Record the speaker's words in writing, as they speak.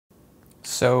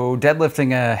So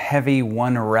deadlifting a heavy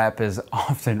 1 rep is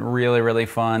often really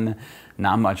fun.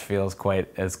 Not much feels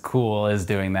quite as cool as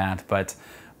doing that, but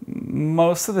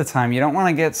most of the time you don't want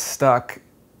to get stuck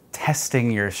testing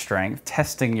your strength,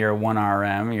 testing your 1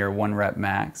 RM, your 1 rep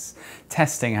max,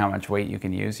 testing how much weight you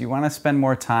can use. You want to spend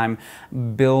more time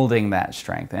building that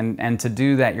strength. And to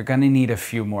do that, you're going to need a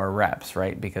few more reps,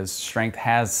 right? Because strength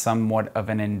has somewhat of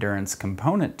an endurance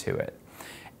component to it.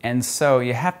 And so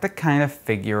you have to kind of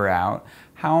figure out,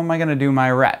 how am I going to do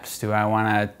my reps? Do I want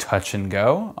to touch and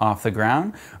go off the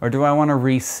ground, or do I want to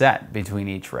reset between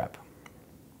each rep?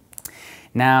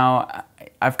 Now,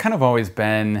 I've kind of always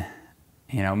been,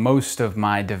 most of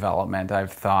my development,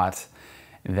 I've thought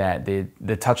that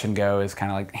the touch and go is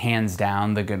kind of like hands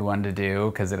down the good one to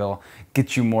do, because it'll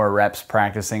get you more reps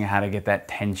practicing how to get that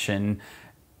tension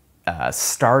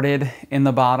started in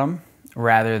the bottom,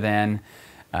 rather than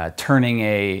turning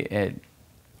a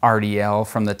RDL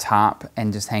from the top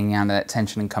and just hanging on to that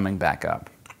tension and coming back up.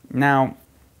 Now,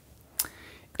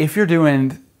 if you're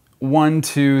doing 1,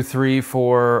 2, 3,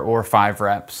 4, or 5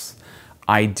 reps,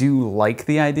 I do like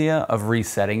the idea of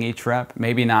resetting each rep.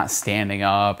 Maybe not standing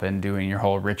up and doing your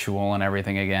whole ritual and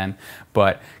everything again,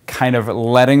 but kind of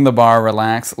letting the bar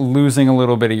relax, losing a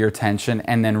little bit of your tension,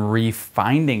 and then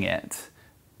refinding it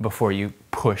before you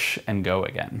push and go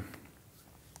again.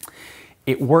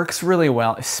 It works really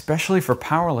well, especially for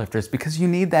powerlifters, because you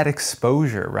need that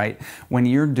exposure, right? When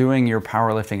you're doing your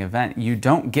powerlifting event, you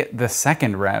don't get the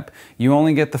 2nd rep, you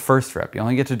only get the 1st rep. You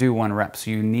only get to do 1 rep,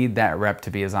 so you need that rep to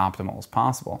be as optimal as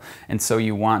possible. And so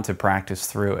you want to practice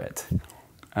through it.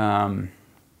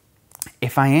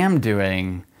 If I am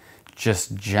doing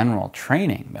just general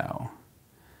training though,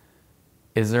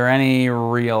 is there any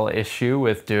real issue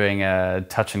with doing a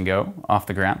touch and go off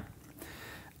the ground?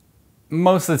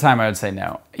 Most of the time I would say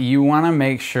no. You want to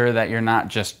make sure that you're not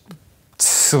just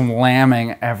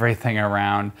slamming everything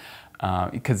around,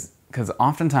 because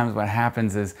oftentimes what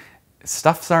happens is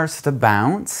stuff starts to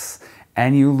bounce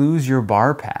and you lose your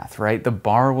bar path, right? The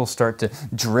bar will start to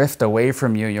drift away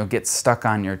from you. You'll get stuck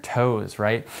on your toes,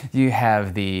 right? You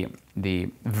have the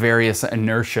various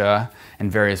inertia and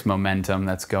various momentum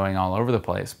that's going all over the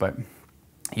place, but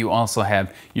you also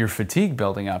have your fatigue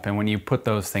building up, and when you put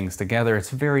those things together,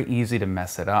 it's very easy to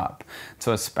mess it up.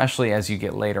 So especially as you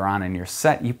get later on in your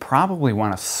set, you probably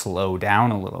want to slow down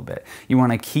a little bit. You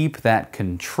want to keep that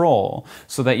control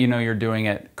so that you know you're doing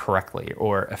it correctly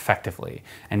or effectively,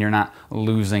 and you're not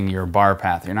losing your bar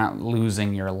path, you're not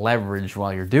losing your leverage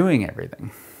while you're doing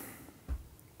everything.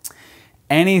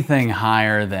 Anything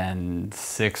higher than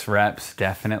 6 reps,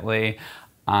 definitely,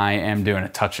 I am doing a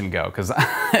touch and go, because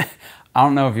I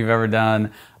don't know if you've ever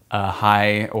done a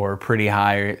high or pretty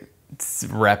high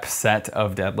rep set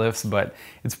of deadlifts, but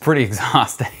it's pretty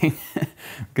exhausting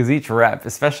because each rep,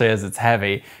 especially as it's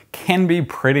heavy, can be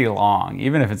pretty long.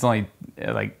 Even if it's only,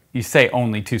 like you say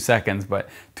only 2 seconds, but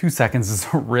 2 seconds is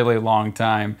a really long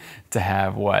time to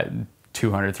have, what,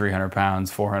 200, 300 pounds,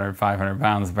 400, 500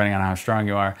 pounds, depending on how strong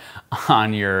you are,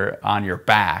 on your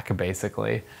back,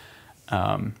 basically.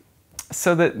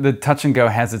 So the touch and go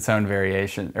has its own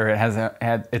variation, or it has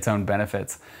had its own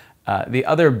benefits. The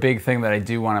other big thing that I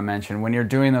do want to mention, when you're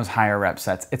doing those higher rep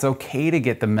sets, it's okay to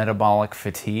get the metabolic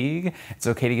fatigue. It's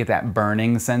okay to get that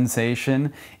burning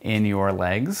sensation in your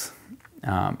legs.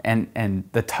 And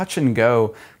the touch and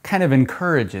go kind of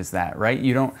encourages that, right?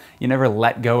 You never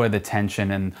let go of the tension,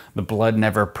 and the blood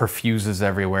never perfuses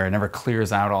everywhere, it never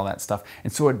clears out all that stuff.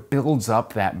 And so it builds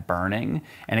up that burning,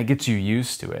 and it gets you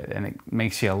used to it, and it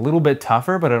makes you a little bit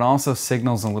tougher, but it also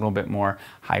signals a little bit more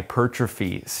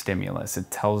hypertrophy stimulus.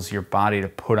 It tells your body to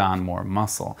put on more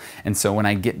muscle. And so when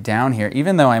I get down here,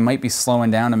 even though I might be slowing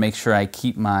down to make sure I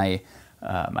keep my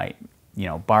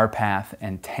bar path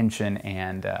and tension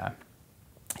and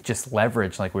just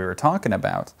leverage like we were talking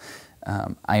about,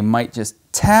 I might just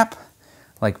tap,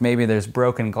 like maybe there's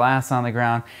broken glass on the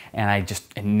ground, and I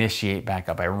just initiate back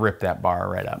up. I rip that bar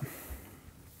right up.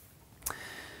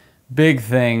 Big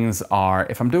things are,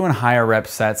 if I'm doing higher rep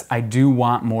sets, I do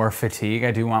want more fatigue.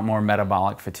 I do want more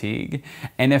metabolic fatigue.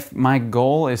 And if my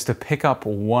goal is to pick up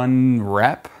 1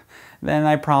 rep, then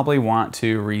I probably want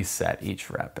to reset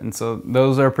each rep. And so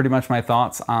those are pretty much my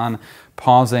thoughts on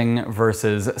pausing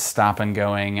versus stop and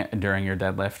going during your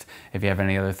deadlift. If you have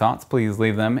any other thoughts, please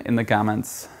leave them in the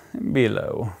comments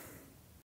below.